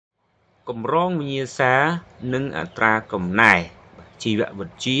កម្រងវិញ្ញាសានិងអត្រាកំណែជីវវិ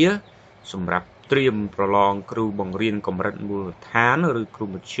ទ្យាសម្រាប់ត្រៀមប្រឡងគ្រូបង្រៀនកម្រិតមូលដ្ឋានឬគ្រូម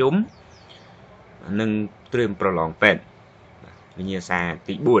ធ្យមនិងត្រៀមប្រឡងពេទ្យវិញ្ញាសា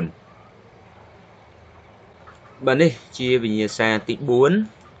ទី4បាទនេះជាវិញ្ញាសាទី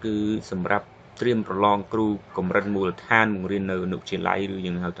4គឺសម្រាប់ត្រៀមប្រឡងគ្រូកម្រិតមូលដ្ឋានបង្រៀននៅអនុវិទ្យាល័យឬ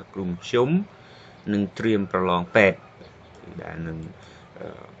យើងហៅថាគ្រូមធ្យមនិងត្រៀមប្រឡងពេទ្យដែលនឹង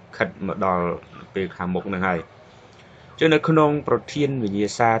ខិតមកដល់ពេលខាងមុខនឹងហើយចឹងនៅក្នុងប្រធានវិញ្ញា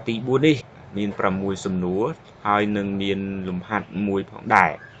សាទី4នេះមាន6សំណួរហើយនឹងមានលំហាត់មួយផងដែ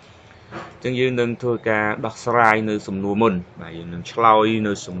រចឹងយើងនឹងធ្វើការដោះស្រាយនៅសំណួរមុនបាទយើងនឹងឆ្លើយ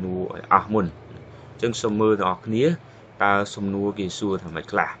នៅសំណួរឲ្យអស់មុនចឹងសូមមើលទាំងអស់គ្នាតើសំណួរគេសួរថាម៉េច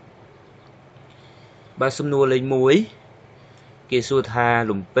ខ្លះបាទសំណួរលេខ1គេសួរថា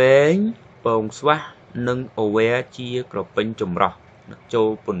លំពែងពងស្វាស់និងអូវែជាក្រពេញចម្រោះចូល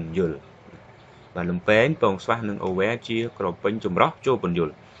ពន្យល់បាទលំពែងពងស្វាស់និងអូវែជាក្រពេញចម្រោះចូលពន្យ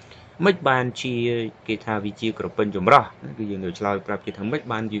ល់មិនបានជាគេថាវាជាក្រពេញចម្រោះគឺយើងនឹងឆ្លើយប្រាប់គេថាមិន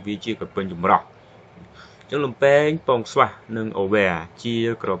បានវាជាក្រពេញចម្រោះចឹងលំពែងពងស្វាស់និងអូវែជា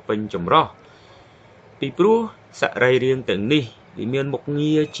ក្រពេញចម្រោះពីព្រោះសរីរាង្គទាំងនេះវាមានមុខ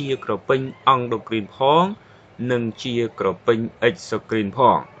ងារជាក្រពេញអង់ដូគ្រីនផងនិងជាក្រពេញអិចសូគ្រីនផ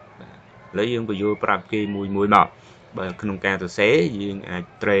ងឥឡូវយើងបញ្យល់ប្រាប់គេមួយមកបើក្នុងការសរសេរយើងអាច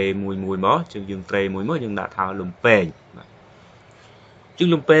ត្រេមួយមកចឹងយើងត្រេមួយមកយើងដាក់ថាលំពែងបាទចឹង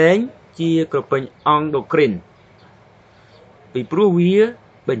លំពែងជាក្រពេញអង់ដូគ្រីនពីព្រោះវា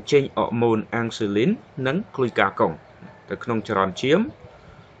បញ្ចេញអរម៉ូនអាំងស៊ូលីននិងក្លូយកាកុងទៅក្នុងចរន្តឈាម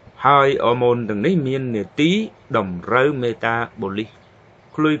ហើយអរម៉ូនទាំងនេះមាននាទីតម្រូវមេតាបូលីស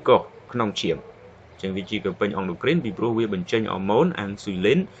ក្លូយកូសក្នុងឈាមចឹងវាជាក្រពេញអង់ដូគ្រីនពីព្រោះវាបញ្ចេញអរម៉ូនអាំងស៊ូ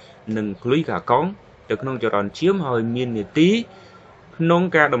លីននិងក្លូយកាកុងទៅក្នុងចរន្តឈាមហើយមាននាទីក្នុង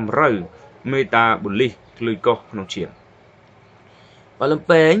ការតម្រូវមេតាបូលីសក្លូយកូសក្នុងឈាមបើលំ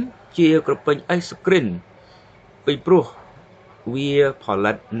ពែងជាក្រពេញអេសគ្រីនពីព្រោះវាផ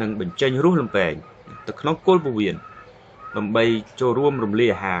លិតនិងបញ្ចេញរសលំពែងទៅក្នុងគល់ពោះវៀនដើម្បីចូលរួមរំលាយ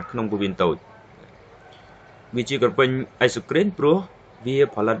អាហារក្នុងពោះវៀនតូចវាជាក្រពេញអេសគ្រីនព្រោះវា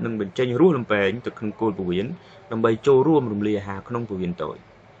ផលិតនិងបញ្ចេញរសលំពែងទៅក្នុងគល់ពោះវៀនដើម្បីចូលរួមរំលាយអាហារក្នុងពោះវៀនតូច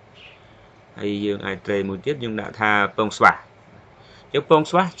ហើយយើងអាចត្រេមួយទៀតយើងដាក់ថាពងស្វាស់យើងពង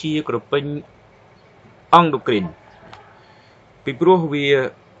ស្វាស់ជាក្រពេញអង់ដូគ្រីនពីព្រោះវា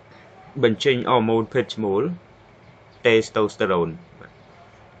បញ្ចេញអរម៉ូនភេទឈ្មោលតេស្តូស្តេរ៉ូន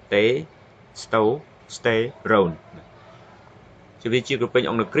ជាវាជាក្រពេញ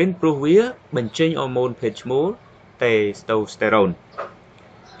អង់ដូគ្រីនព្រោះវាបញ្ចេញអរម៉ូនភេទឈ្មោលតេស្តូស្តេរ៉ូន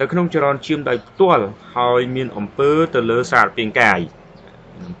ទៅក្នុងចរន្តឈាមដោយផ្ទាល់ហើយមានអំពើទៅលើសារពាង្គកាយ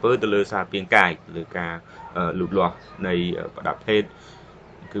លើការលូតលាស់នៃប្រដាប់ភេទ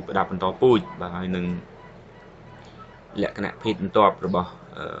គឺប្រដាប់បន្តពូជបាទហើយនឹងលក្ខណៈភេទបន្ទាប់របស់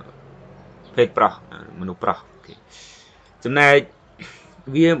ភេទប្រុសមនុស្សប្រុសចំណែក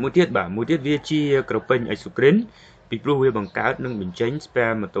វាមួយទៀតវាជាក្រពេញអេសូគ្រីនពីព្រោះវាបង្កើតនិងបញ្ចេញស្ពែ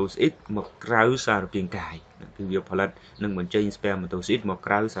ម៉ាតូស៊ីតមកក្រៅសារពាង្គកាយគឺវាផលិតនិងបញ្ចេញស្ពែម៉ាតូស៊ីតមក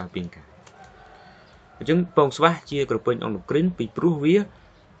ក្រៅសារពាង្គកាយអញ្ចឹងពងស្វាស់ជាក្រពេញអង់ដូគ្រីនពីព្រោះវា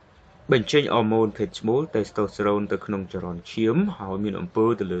បញ្ចេញអរម៉ូនភេទឈ្មោលតេស្តូស្តេរ៉ូនទៅក្នុងចរន្តឈាមហើយមានអំពើ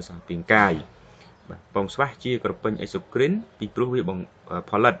ទៅលើសារពាង្គកាយបាទពងស្វាស់ជាក្រពេញអេសូគ្រីនពីព្រោះវា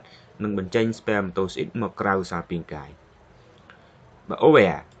ផលិតនិងបញ្ចេញស្ពែម៉ាតូស៊ីតមកក្រៅសារពាង្គកាយបាទអូ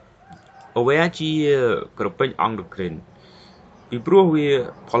វែជាក្រពេញអង់ដូគ្រីនពីព្រោះវា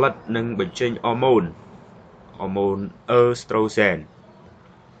ផលិតនិងបញ្ចេញអរម៉ូនអឺស្ត្រូសែន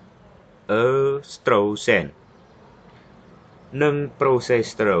និងប្រូសេ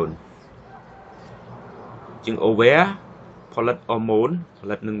ស្តេរ៉ូនជាងអូវែផលិតអរម៉ូនផ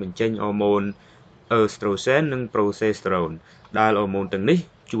លិតនិងបញ្ចេញអរម៉ូនអឺស្ត្រូសែននិងប្រូសេស្តេរ៉ូនដែលអរម៉ូនទាំងនេះ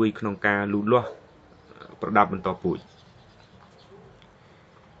ជួយក្នុងការលូតលាស់ប្រដាប់បន្តពូជ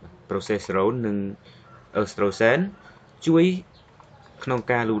ប្រូសេស្តេរ៉ូននិងអឺស្ត្រូសែនជួយក្នុង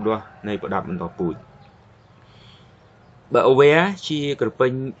ការលូតលាស់នៃប្រដាប់បន្តពូជបើអូវែជាក្រពេ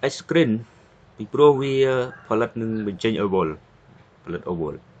ញអេសគ្រីនពីព្រោះវាផលិតនិងបញ្ចេញអូវ៉ុល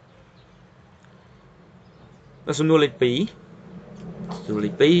សំណួរលេខ2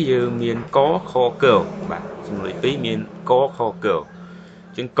យើងមានកខកបាទសំណួរលេខ2មានកខក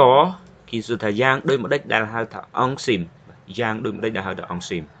ជាងកគេសួរថាយ៉ាងដូចម្ដេចដែលហៅថាអង់ស៊ីម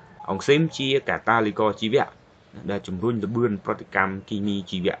អង់ស៊ីមជាកាតាលីករជីវៈដែលជំរុញល្បឿនប្រតិកម្មគីមី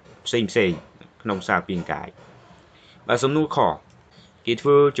ជីវៈផ្សេងក្នុងសារពាង្គកាយបាទសំណួរខគេធ្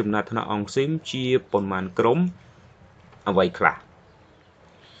វើចំណាត់ថ្នាក់អង់ស៊ីមជាប៉ុន្មានក្រុមអ្វីខ្លះ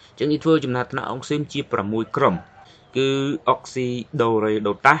ចឹងគេធ្វើចំណាត់ថ្នាក់អង់ស៊ីមជា6ក្រុមគឺអុកស៊ីដូរ៉េ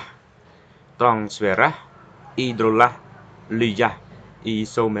ដូតាស transferase hydrolase lyase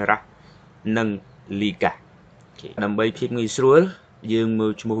isomerase និង ligase ដើម្បីភាពងាយស្រួលយើងមើ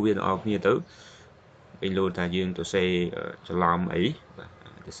លឈ្មោះវាទាំងអស់គ្នាទៅពេលលោថាយើងទៅសេច្រឡំអីបាទ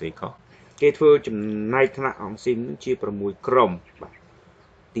ទៅសេខុសគេធ្វើចំណែកថ្នាក់អង់ស៊ីមនឹងជា6ក្រុមបាទ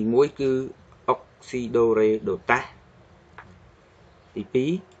ទី1គឺ oxidorreductase ទី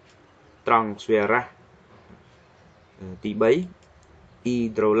2 transferase ទី3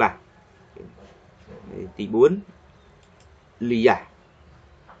 hydrolase ទី4 lyase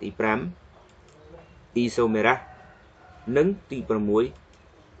ទី5 isomerase និងទី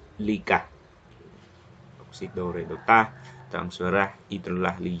6 ligase oxidorreductase transferase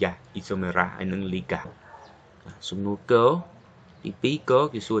hydrolase lyase isomerase ហើយនិង ligase សំណួរកទី2ក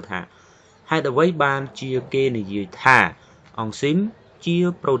គេសួរថាហេតុអ្វីបានជាគេនិយាយថាអង់ស៊ីមជា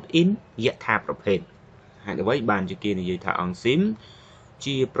ប្រូតអ៊ីនយថាប្រភេទហេតុអ្វីបានជាគេនិយាយថាអង់ស៊ីម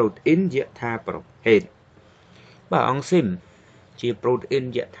ជាប្រូតអ៊ីនយថាប្រភេទបាទអង់ស៊ីមជាប្រូតអ៊ីន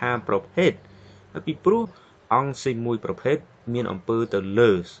យថាប្រភេទពីព្រោះអង់ស៊ីមមួយប្រភេទមានអំពើទៅ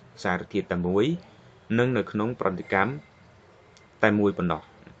លើសារធាតុតែមួយនិងនៅក្នុងប្រតិកម្មតែមួយប៉ុណ្ណោះ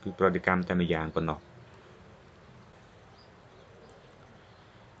គឺប្រតិកម្មតែមួយយ៉ាងប៉ុណ្ណោះ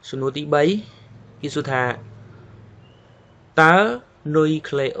សំណួរទី3គេសួរថាតើនុយ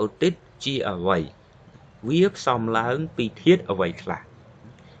ក្លេអូទីតជាអ្វីវាផ្សំឡើងពីធាតុអ្វីខ្លះ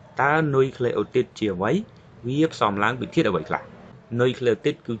តើនុយក្លេអូទីតជាអ្វីវាផ្សំឡើងពីធាតុអ្វីខ្លះនុយក្លេអូ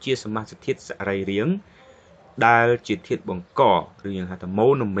ទីតគឺជាសមាសធាតុសរីរាង្គដែលជាធាតុបង្កឬយើងហៅថា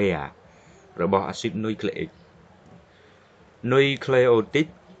monomer របស់អាស៊ីតនុយក្លេអ៊ិកនុយក្លេអូទីត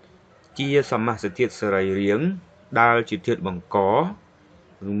ជាសមាសធាតុសរីរាង្គដែលជាធាតុបង្ក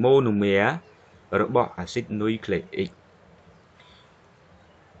ឬ monomer របស់អាស៊ីតនុយក្លេអ៊ិក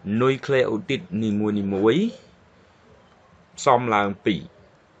នុយក្លេអូទីតនីមួយផ្សំឡើងពី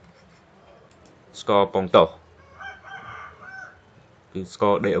ស្ករប៉ុងតូសគឺស្ក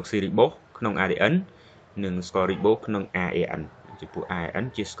រដេអុកស៊ីរីបូសក្នុង ADN និងស្កររីបូសក្នុង ARN ចំពោះ ARN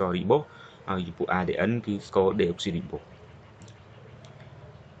ជាស្កររីបូសហើយចំពោះ ADN គឺស្ករដេអុកស៊ីរីបូស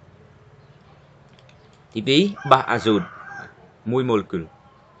ទី2បាសអាស៊ូត1ម៉ូលេគុល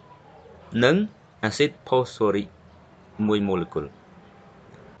និងអាស៊ីតផូស្ហ្វូរិក1ម៉ូលេគុល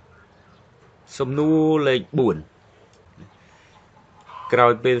សំណួរលេខ4ក្រោ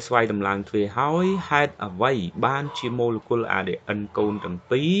យពេលស្វ័យតម្លើងទ្វេហើយហេតុអ្វីបានជាម៉ូលេគុល ADN កូនទាំង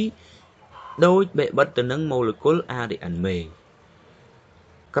ពីរដូចបេបិទទៅនឹងម៉ូលេគុល ADN មេ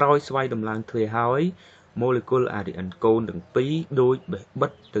ក្រោយស្វ័យតម្លើងទ្វេហើយម៉ូលេគុល ADN កូនទាំងពីរដូចបេបិ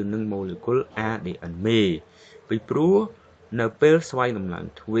ទទៅនឹងម៉ូលេគុល ADN មេពីព្រោះនៅពេលស្វ័យតម្លើង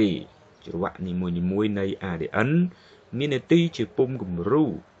ទ្វេច្រវាក់នីមួយនៃ ADN មាននាទីជាពុម្ពគំរូ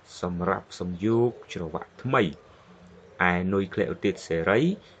សម្រាប់សំយោគច្រវាក់ថ្មីឯនុយក្លេអូទីតសេរី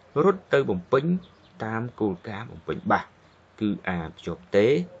រត់ទៅបំពេញតាមគោលការណ៍បំពេញបាសគឺ A ភ្ជាប់ T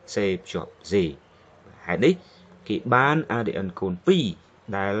C ភ្ជាប់ Z ហេតុនេះគេបាន ADN កូន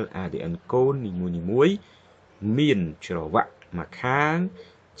2ដែល ADN កូននីមួយមានច្រវាក់មួយខាង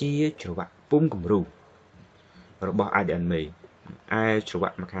ជាច្រវាក់ពុម្ពគំរូរបស់ ADN មេឯច្រវា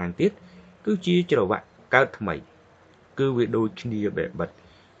ក់មួយខាងទៀតគឺជាច្រវាក់កើតថ្មីគឺវាដូចគ្នាបែបបិទ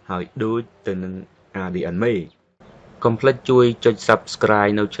ហើយដូចទៅនឹង ADN មេកុំភ្លេចជួយចុច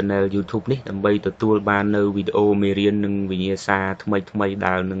Subscribe នៅ Channel YouTube នេះដើម្បីទទួលបាននៅវីដេអូមេរៀននិងវិញ្ញាសាថ្មី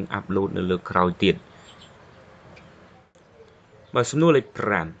ដែលនឹងអាប់ឡូតនៅលើក្រោយទៀតបាទសំណួរលេខ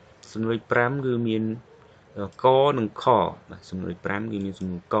5សំណួរលេខ5គឺមានកនិងខបាទសំណួរលេខ5គឺមានសំ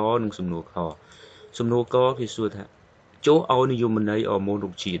ណួរកនិងសំណួរខសំណួរកគេសួរថាចូលឲ្យនិយមន័យអរម៉ូនរុ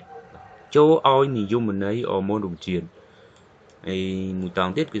ក្ខជាតិចូលឲ្យនិយមន័យអរម៉ូនរុក្ខជាតិហើយមួយត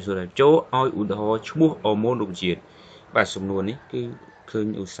ង់ទៀតគេសួរថាចូលឲ្យឧទាហរណ៍ឈ្មោះអរម៉ូនរុក្ខជាតិបាទសំណួរនេះគឺឃើញ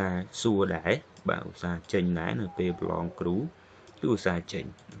ឧស្សាហ៍សួរដែរបាទឧស្សាហ៍ចេញដែរនៅពេលប្រឡងគ្រូគឺឧស្សាហ៍ចេញ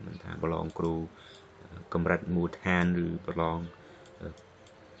មិនថាប្រឡងគ្រូកម្រិតមូលដ្ឋានឬប្រឡង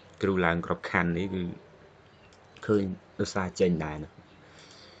គ្រូឡើងក្របខណ្ឌនេះគឺឃើញឧស្សាហ៍ចេញដែរណា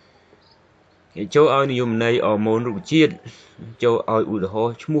គេចូលឲ្យនិយមន័យអរម៉ូនរុក្ខជាតិចូលឲ្យឧទាហរ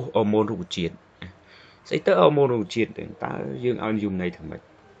ណ៍ឈ្មោះអរម៉ូនរុក្ខជាតិស្អីទៅអរម៉ូនរុក្ខជាតិតើយើងឲ្យនិយមន័យថាម៉េច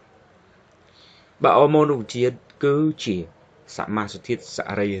បាទអរម៉ូនរុក្ខជាតិគឺជាសមាសធាតុស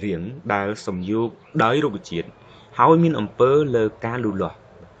រីរាង្គដែលសំយោគដោយរុក្ខជាតិហើយមានអំពើលើការលូតលាស់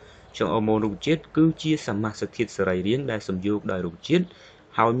ចឹងអរម៉ូនរុក្ខជាតិគឺជាសមាសធាតុសរីរាង្គដែលសំយោគដោយរុក្ខជាតិ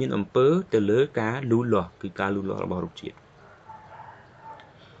ហើយមានអំពើទៅលើការលូតលាស់គឺការលូតលាស់របស់រុក្ខជាតិ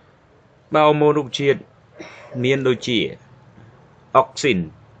បាទអរម៉ូនរុក្ខជាតិមានដូចជាអុកស៊ីន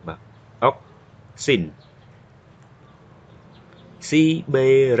បាទអុកស៊ីន C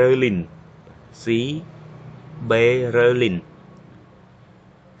berylin C berylin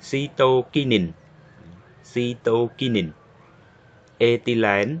cytokinin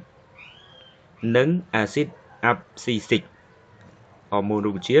ethylene និង acid abscisic ហូម៉ូន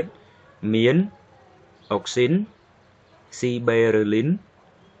រុក្ខជាតិមាន auxin siberellin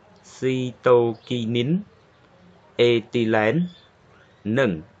cytokinin ethylene និ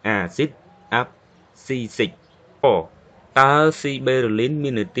ង acid abscisic តើ siberellin មា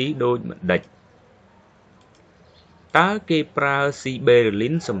នន័យដូចម្ដេចតើគេប្រើ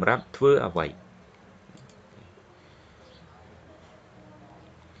siberellin សម្រាប់ធ្វើអ្វី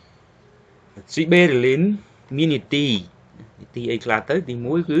Siberellin មាននីតិអីខ្លះទៅទី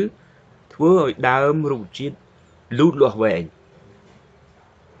1គឺធ្វើឲ្យដើមរុក្ខជាតិលូតលាស់វែង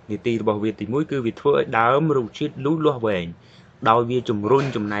នីតិរបស់វាទី1គឺវាធ្វើឲ្យដើមរុក្ខជាតិលូតលាស់វែងដោយវាជំរុញ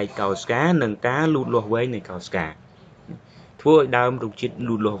ចំណែកកោសិកានិងការលូតលាស់វែងនៃកោសិកាធ្វើឲ្យដើមរុក្ខជាតិ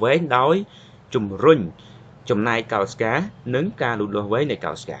លូតលាស់វែងដោយជំរុញចំណែកកោសិកានិងការលូតលាស់វែងនៃ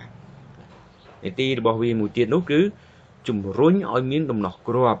កោសិកានីតិរបស់វាមួយទៀតនោះគឺជំរុញឲ្យមានដំណោះ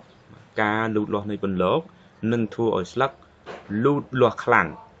គ្រាប់ការលូតលាស់នៃពន្លកនិងធ្វើឲ្យស្លឹកលូតលាស់ខ្លាំង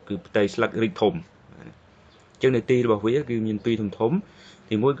គឺផ្ទៃស្លឹករីកធំអញ្ចឹងនីតិរបស់វាគឺមានពីរធំ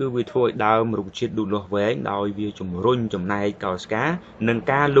ទី1គឺវាធ្វើឲ្យដើមរុក្ខជាតិលូតលាស់វែងដោយវាជំរុញចំណែកកោសិកានិង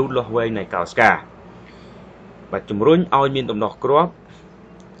ការលូតលាស់វែងនៃកោសិកាបាទជំរុញឲ្យមានដំណោះគ្រាប់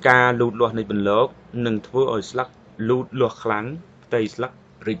ការលូតលាស់នៃពន្លកនិងធ្វើឲ្យស្លឹកលូតលាស់ខ្លាំងផ្ទៃស្លឹក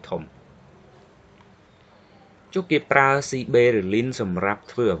រីកធំចុះគេប្រើ Siberellin សម្រាប់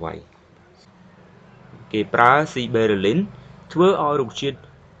ធ្វើអ្វីគេប្រើ Siberellin ធ្វើឲ្យរុក្ខជាតិ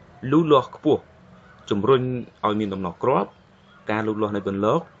លូតលាស់ខ្ពស់ជំរុញឲ្យមានដំណោះគ្រាប់ការលូតលាស់នៃពន្ល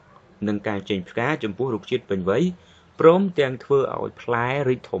កនិងការចេញផ្កាចំពោះរុក្ខជាតិពេញវ័យព្រមទាំងធ្វើឲ្យផ្លែ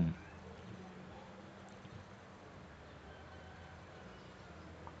រីកធំ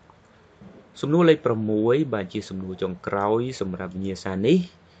សំណួរលេខ6បាទជាសំណួរចុងក្រោយសម្រាប់វិញ្ញាសានេះ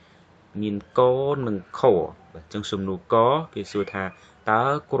មានកនិងខបាទអញ្ចឹងសំណួរកគេសួរថាតើ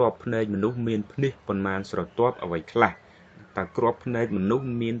គ្រាប់ភ្នែកមនុស្សមានភ្នាសប៉ុន្មានស្រទាប់អ្វីខ្លះតើគ្រាប់ភ្នែកមនុស្ស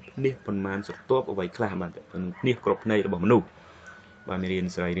មានភ្នាសប៉ុន្មានស្រទាប់អ្វីខ្លះបាទភ្នាសគ្រាប់ភ្នែករបស់មនុស្សបាទមេរៀន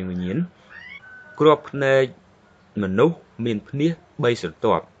ស្រាវជ្រាវវិញ្ញាណគ្រាប់ភ្នែកមនុស្សមានភ្នាស3ស្រ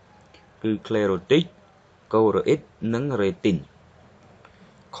ទាប់គឺ sclerotic choroid និង retin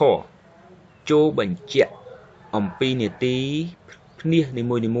ខចូលបញ្ជាក់អំពីនីតិភ្នាសនី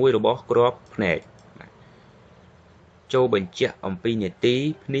មួយៗរបស់គ្រាប់ភ្នែកចូលបញ្ជាក់អំពីនីតិ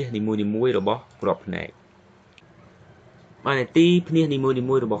ភ្នាសនីមួយៗរបស់គ្រាប់ភ្នែកបាទនីតិភ្នាសនីមួ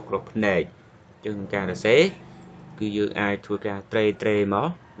យៗរបស់គ្រាប់ភ្នែកយើងការសរសេរគឺយើងអាចធ្វើការត្រេមក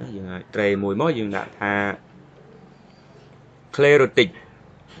យើងអាចត្រេមួយមកយើងដាក់ថា sclerotic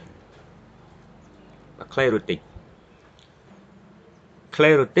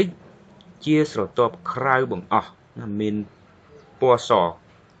sclerotic ជាស្រទាប់ក្រៅបង្អស់មានពណ៌ស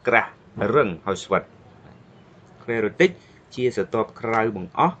ក្រាស់រឹងហើយស្វិត sclerotic ជាស្រទាប់ក្រៅប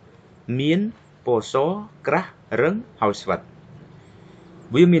ង្អស់មានពណ៌សក្រាស់រឹងហើយស្វិត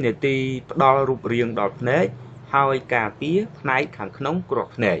វាមាននីតិផ្ដល់រូបរាងដល់ភ្នែកហើយការពារផ្នែកខាងក្នុងគ្រា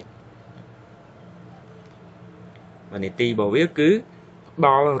ប់ភ្នែកនីតិរបស់វាគឺផ្ដ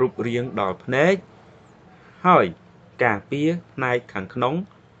ល់រូបរាងដល់ភ្នែកហើយការពារផ្នែកខាងក្នុង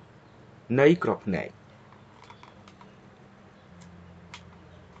នៃគ្រាប់ភ្នែក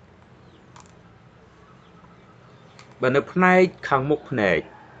បើនៅផ្នែកខាងមុខភ្នែក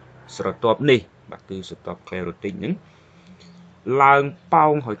ស្រទាប់នេះបាទគឺស្រទាប់ sclerotic ហ្នឹងឡើងប៉ោ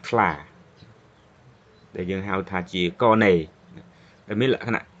ងហើយថ្លាដែលយើងហៅថាជាកណេដែលមានលក្ខ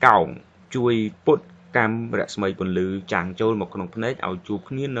ណៈកោងជួយពុតកាំរស្មីពន្លឺចាំងចូលមកក្នុងភ្នែកឲ្យជួប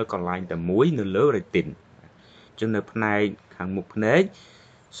គ្នានៅកន្លែងតែមួយនៅលើ retin អញ្ចឹងនៅផ្នែកខាងមុខភ្នែក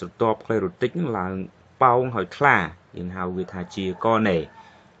ស្រទាប់ sclerotic ឡើងប៉ោងហើយថ្លាយើងហៅវាថាជាកណេ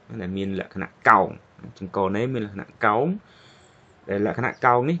ដែលមានលក្ខណៈកោងជាងកណេមានលក្ខណៈកោងដែលលក្ខណៈ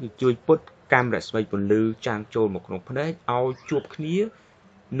កោងនេះគឺជួយពុតកាំរស្មីពន្លឺចាំងចូលមកក្នុងភ្នែកឲ្យជួបគ្នា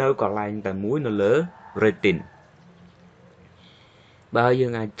នៅកន្លែងតែមួយនៅលើ retin បើយើ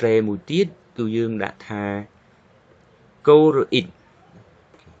ងអាចត្រេមួយទៀតគឺយើងដាក់ថា choroid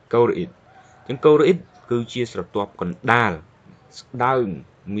ចឹង choroid គឺជាស្រទាប់កណ្ដាលស្ដើង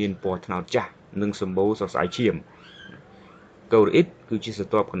មានពណ៌ត្នោតចាស់និងសម្បូរសរសៃឈាម choroid គឺជាស្រ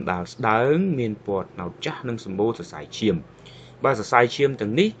ទាប់កណ្ដាលស្ដើងមានពណ៌ត្នោតចាស់និងសម្បូរសរសៃឈាមបាទសរសៃឈាមទាំ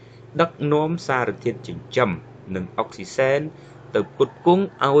ងនេះដឹកនាំសារធាតុចិញ្ចឹមនិងអុកស៊ីសែនទៅផ្គត់ផ្គង់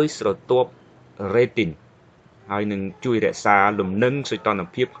ឲ្យស្រទាប់ retin ហើយនឹងជួយរក្សាលំនឹងសីតុណ្ហ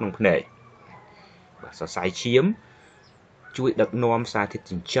ភាពក្នុងភ្នែកបាទសរសៃឈាមជួយដឹកនាំសារធាតុ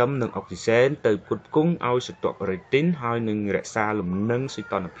ចិញ្ចឹមនិងអុកស៊ីសែនទៅផ្គត់ផ្គង់ឲ្យស្រទាប់ retin ហើយនឹងរក្សាលំនឹងសី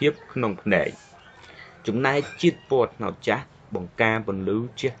តុណ្ហភាពក្នុងភ្នែកចំណែកជាតិពណ៌ត្នោតចាស់ បង្ការពន្លឺ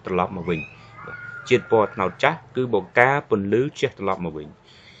ជះត្រឡប់មកវិញជាតិពណ៌ត្នោតចាស់គឺបង្ការពន្លឺជះត្រឡប់មកវិញ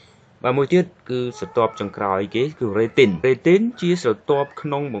បាទមួយទៀតគឺស្រទាប់ចុងក្រោយគេគឺរ៉េទីនជាស្រទាប់ក្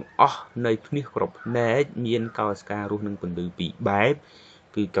នុងបង្អស់នៃភ្នែកក្របភ្នែកមានកោសិការស់នឹងពន្លឺពីរបែប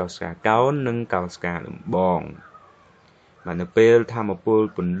គឺកោសិកាកោណនិងកោសិកាដំបងបាទនៅពេលធម្មពល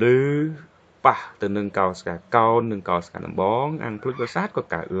ពន្លឺប៉ះទៅនឹងកោសិកាកោណនិងកោសិកាដំបងអាងភ្លុកប្រសាទក៏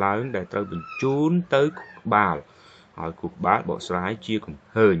កើតឡើងដែលត្រូវបញ្ជូនទៅខួរក្បាលហើយខួរក្បាលបកស្រាយជាកំ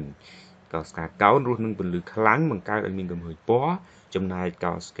ហើញកោសិកាកោណរស់នឹងពន្លឺខ្លាំងបង្កើតឲ្យមានកំហើញពណ៌ចំណែក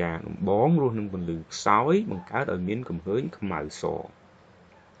កោសិកាដំបងរស់នឹងពន្លឺខ្សោយបង្កើតឲ្យមានកំហើញខ្មៅស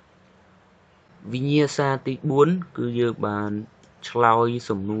វិញ្ញាសាទី4គឺយើងបានឆ្លើយ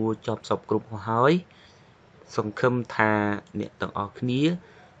សំណួរចប់សពគ្រប់ហើយសង្ឃឹមថាអ្នកទាំងអស់គ្នា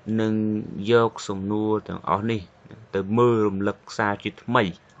នឹងយកសំណួរទាំងអស់នេះទៅមើលរំលឹកសារជាថ្មី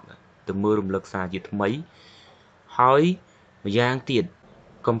ហើយម្យ៉ាងទៀត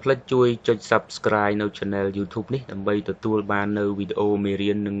កុំភ្លេចជួយចុច Subscribe នៅ Channel YouTube នេះដើម្បីទទួលបាននៅវីដេអូមេ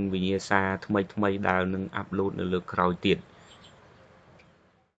រៀននិងវិញ្ញាសាថ្មីៗដែលនឹងអាប់ឡូតនៅលើក្រោយទៀត